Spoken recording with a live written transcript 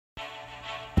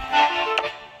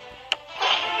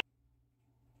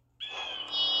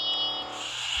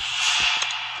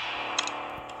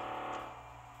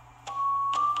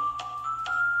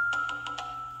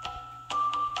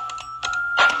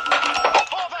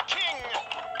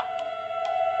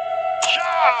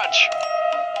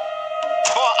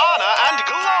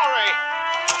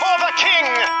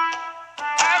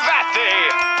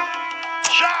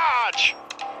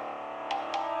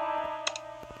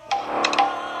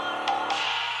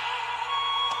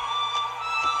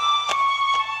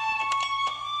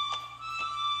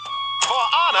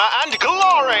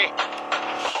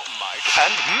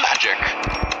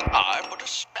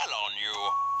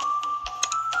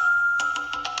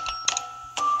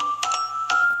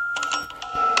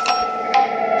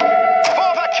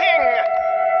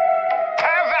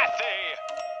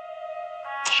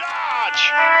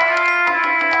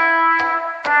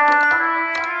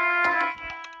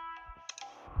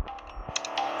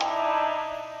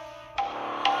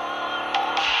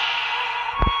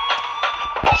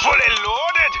Fully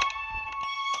loaded.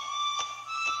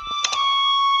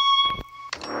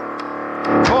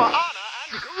 For honor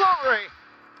and glory.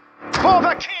 For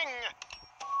the king.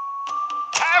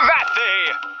 Have at thee.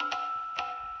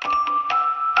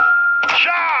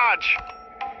 Charge.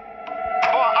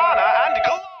 For honor and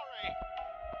glory.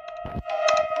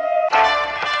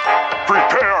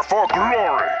 Prepare for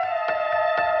glory.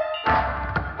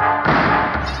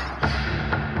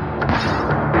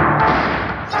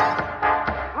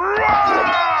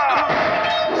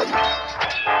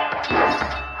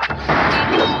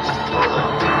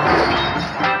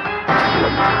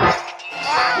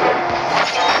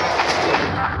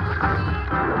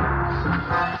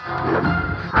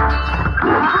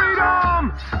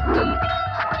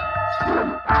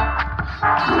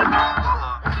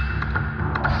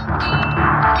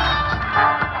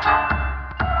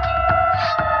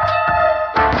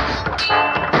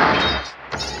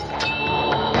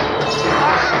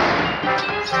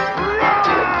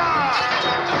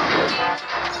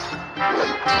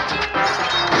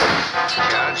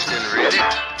 Charged and ready.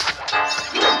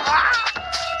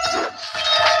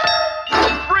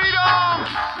 Freedom!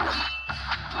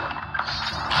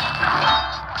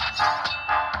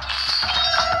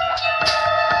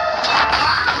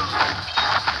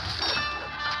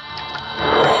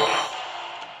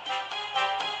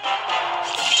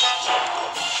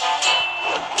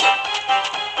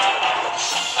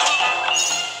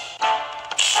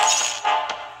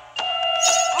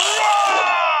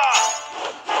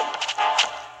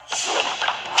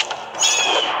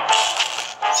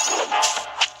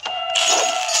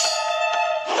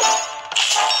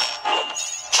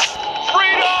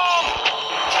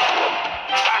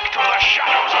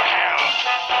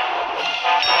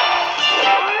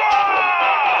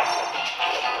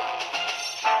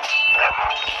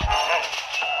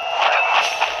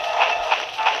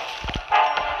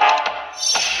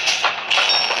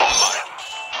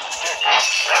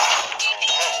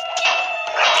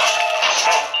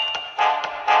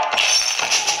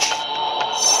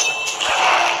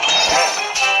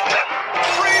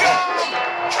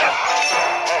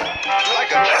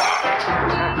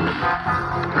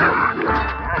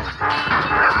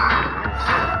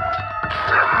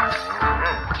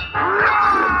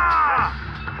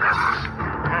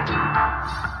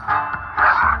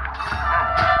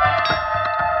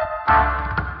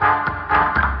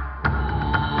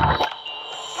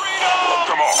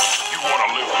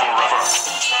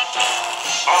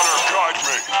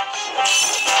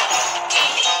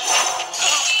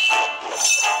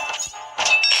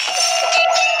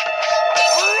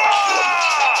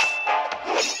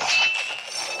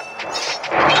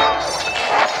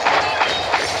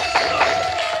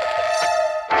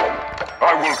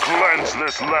 Cleanse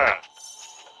this land.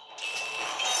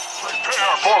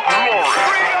 Prepare for glory.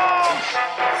 Freedom!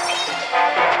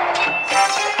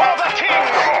 For the king!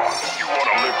 Come on, you want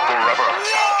to live forever?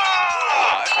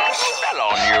 A spell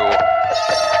on you.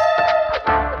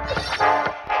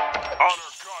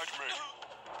 Honor guide me.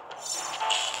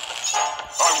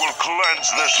 I will cleanse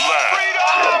this land.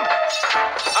 Freedom!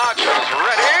 Archers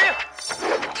ready?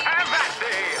 Have at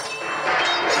thee!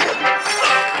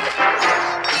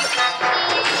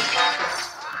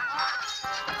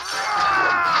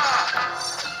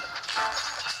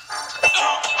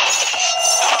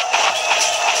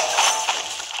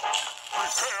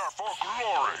 Prepare for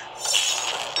glory.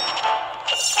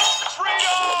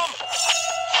 Freedom!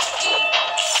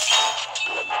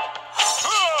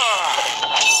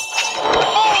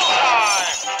 Bullseye!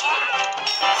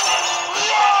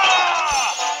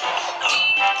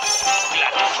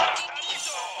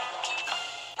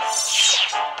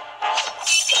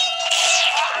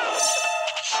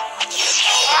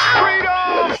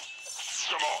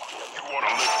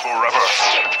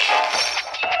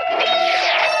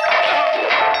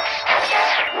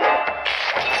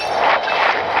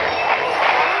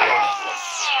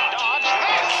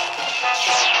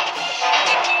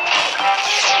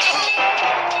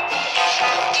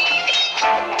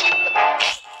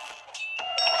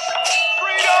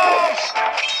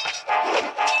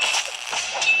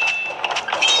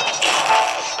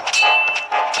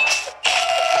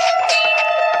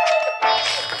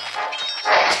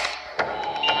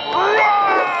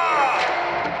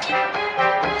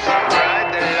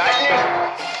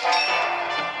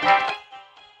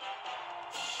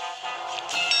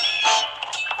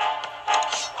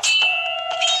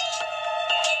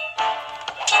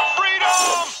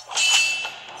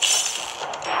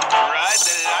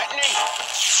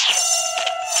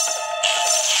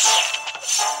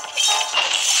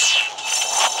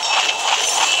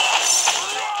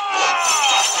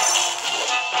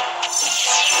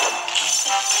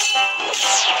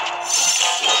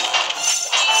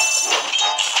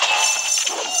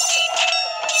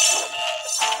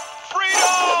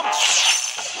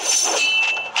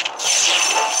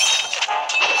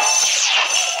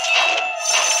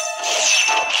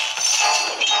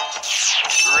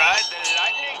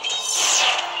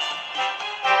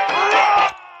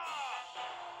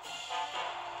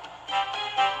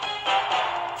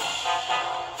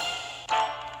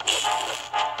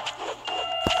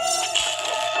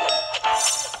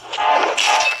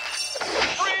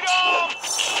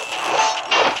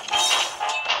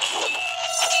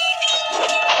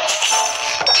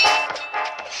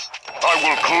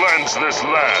 will cleanse this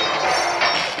land.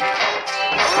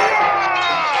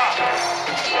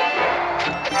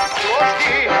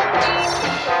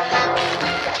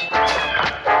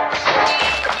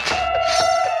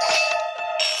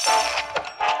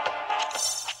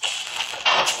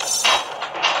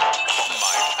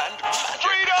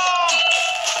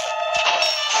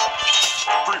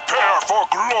 Prepare for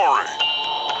glory!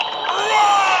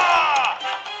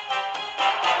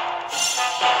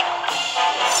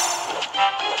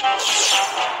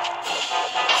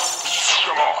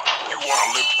 Come on, you want to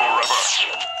live forever?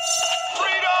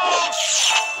 Freedom!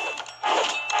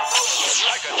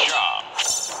 Like a charm.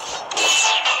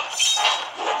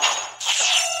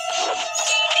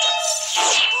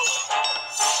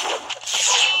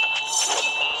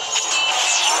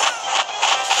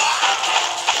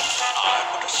 I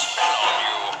put a spell on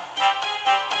you.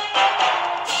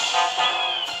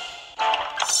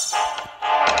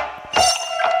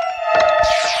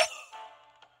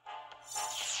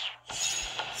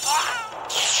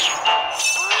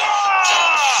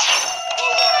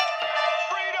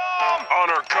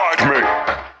 Honor guide me.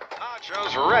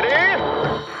 Archers ready?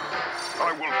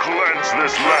 I will cleanse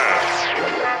this land.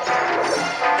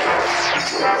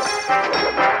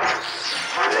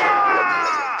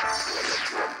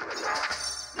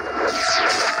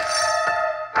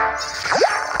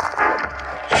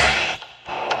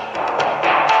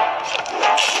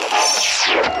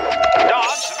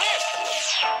 Dodge this!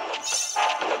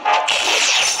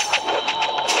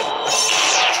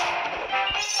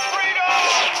 Freedom!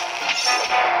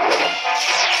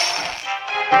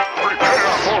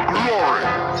 Prepare for glory.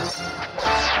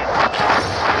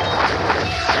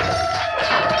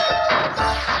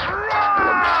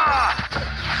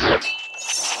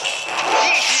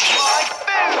 This is my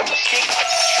boomstick!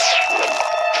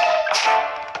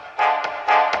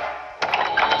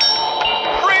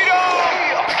 Freedom!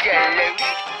 You're loaded!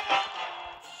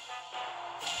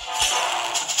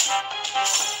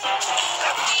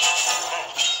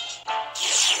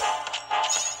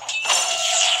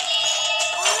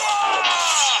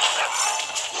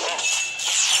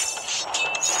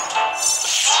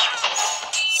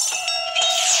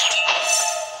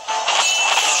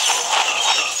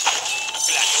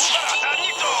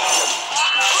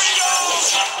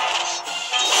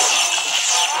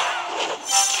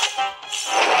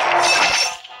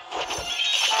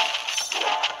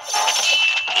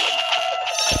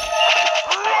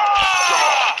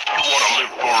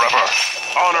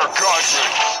 Honor guide me.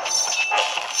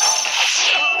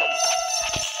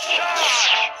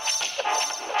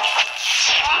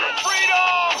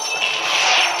 Freedom!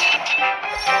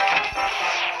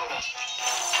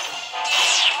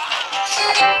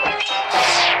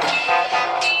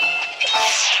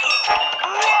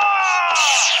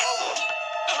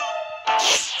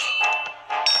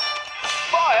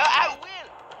 Fire at will!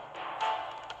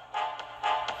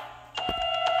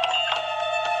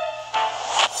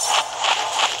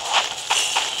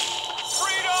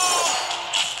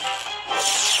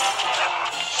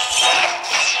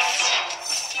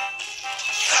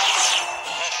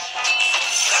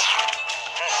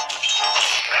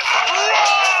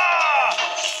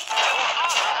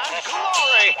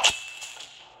 Glory!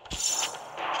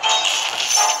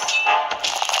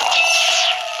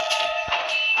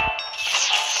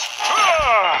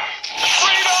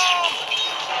 Freedom!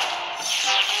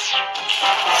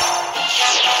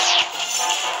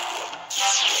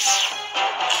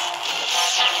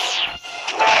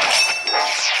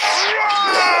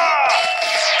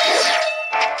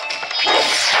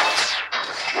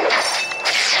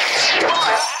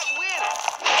 Fire at will!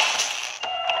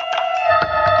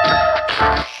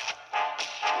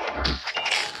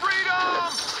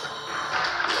 Freedom!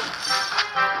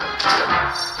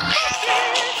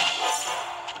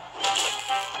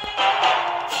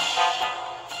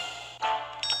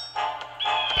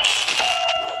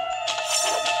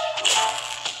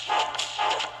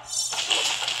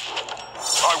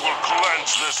 I will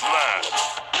cleanse this land.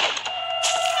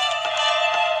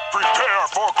 Prepare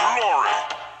for glory.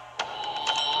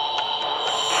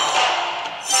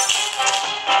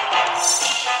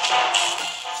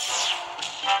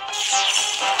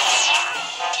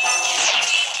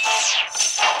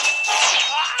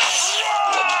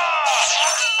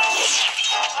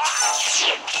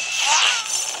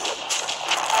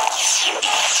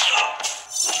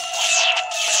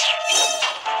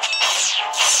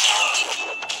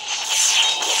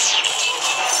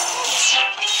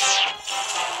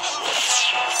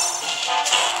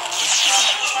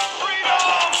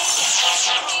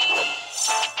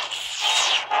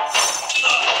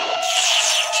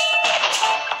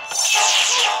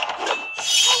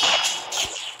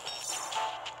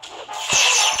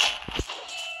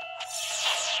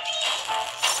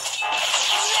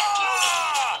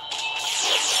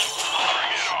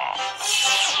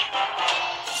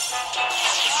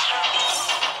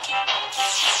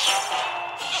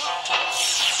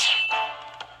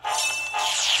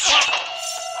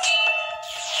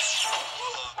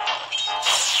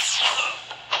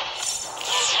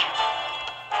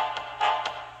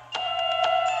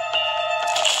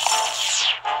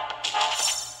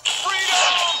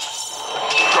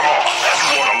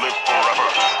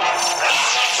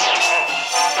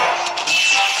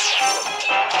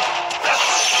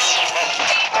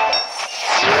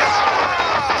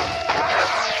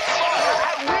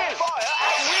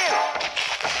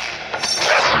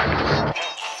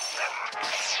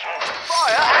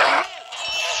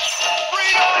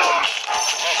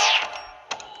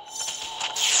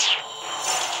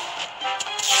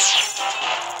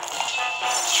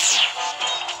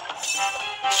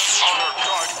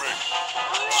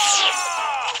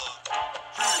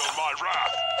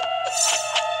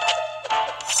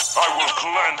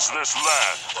 cleanse this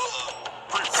land.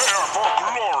 Prepare for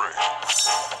glory.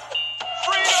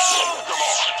 Freedom! Come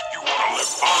on, you want to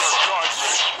live honor? Guide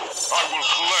me. I will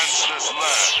cleanse this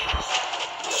land.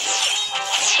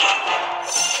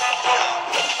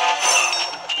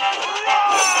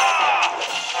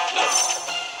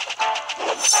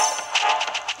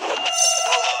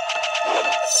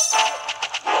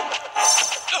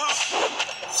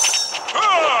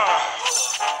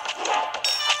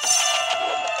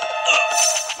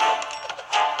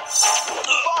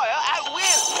 Fire at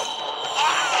will!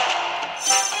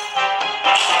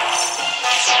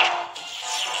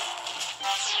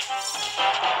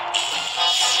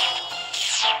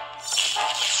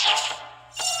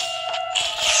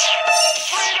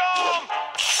 Freedom!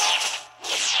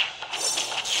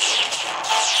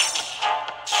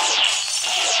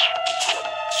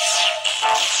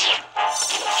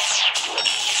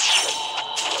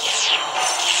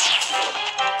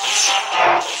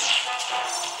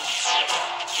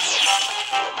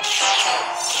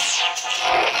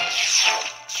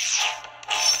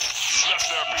 Let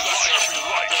there be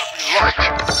light.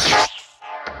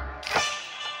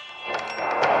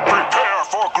 Prepare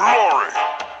for glory.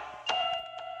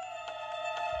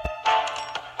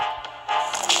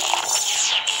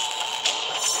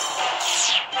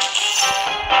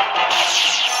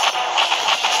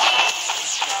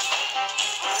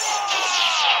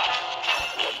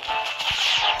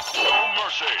 No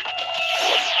mercy.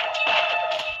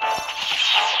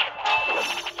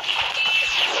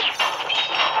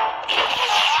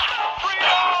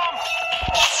 Freedom!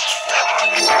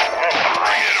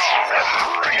 Bring it on!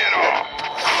 Bring it on!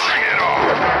 Bring it on!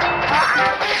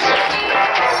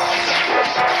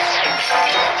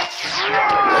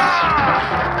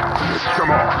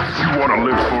 Come on, you want to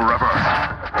live forever?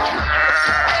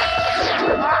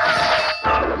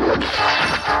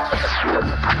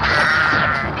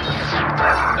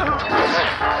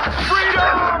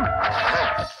 Freedom!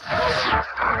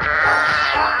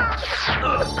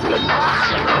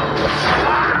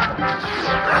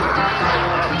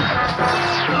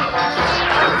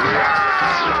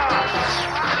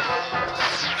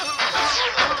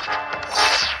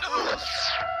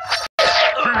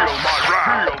 Feel my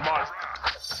wrath! Feel my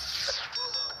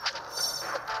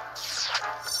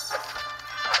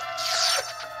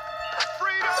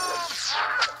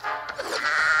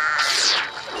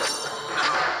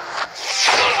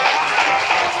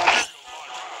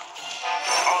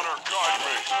honor guide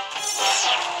me.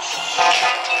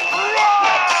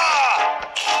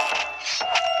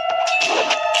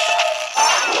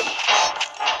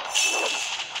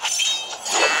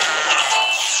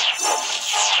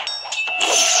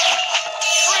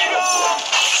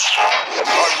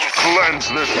 I will cleanse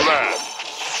this land.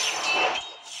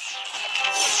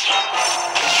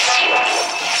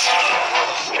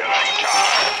 Killing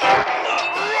time.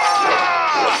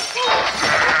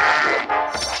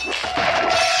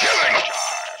 Killing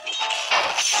time.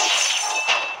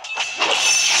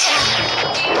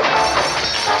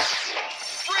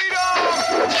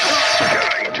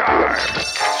 Killing time.